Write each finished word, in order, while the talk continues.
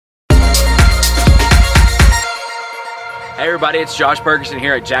Hey everybody, it's Josh Bergerson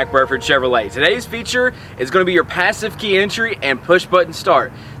here at Jack Burford Chevrolet. Today's feature is going to be your passive key entry and push button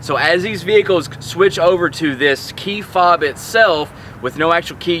start. So as these vehicles switch over to this key fob itself, with no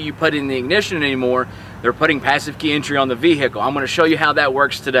actual key you put in the ignition anymore, they're putting passive key entry on the vehicle. I'm going to show you how that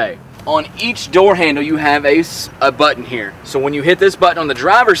works today. On each door handle you have a button here. So when you hit this button on the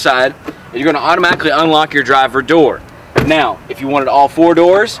driver's side, you're going to automatically unlock your driver door. Now, if you wanted all four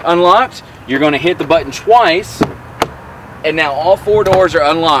doors unlocked, you're going to hit the button twice, and now all four doors are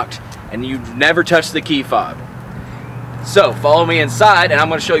unlocked and you've never touched the key fob. So follow me inside and I'm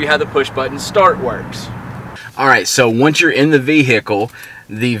going to show you how the push button start works. Alright, so once you're in the vehicle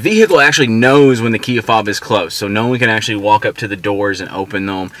actually knows when the key fob is closed, so no one can actually walk up to the doors and open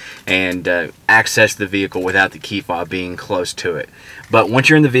them and access the vehicle without the key fob being close to it. But once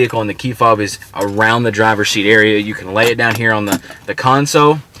you're in the vehicle and the key fob is around the driver's seat area, you can lay it down here on the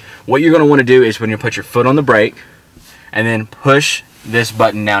console. What you're going to want to do is when you put your foot on the brake and then push this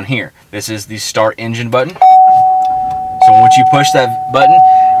button down here. This is the start engine button. So once you push that button,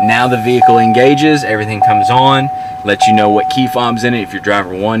 now the vehicle engages, everything comes on, lets you know what key fob's in it, if you're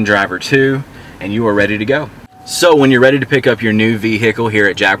driver 1, driver 2, and you are ready to go. So when you're ready to pick up your new vehicle here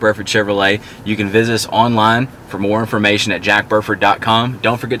at Jack Burford Chevrolet, you can visit us online for more information at jackburford.com.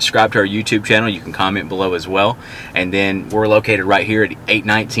 Don't forget to subscribe to our YouTube channel. You can comment below as well. And then we're located right here at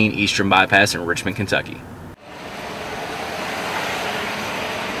 819 Eastern Bypass in Richmond, Kentucky.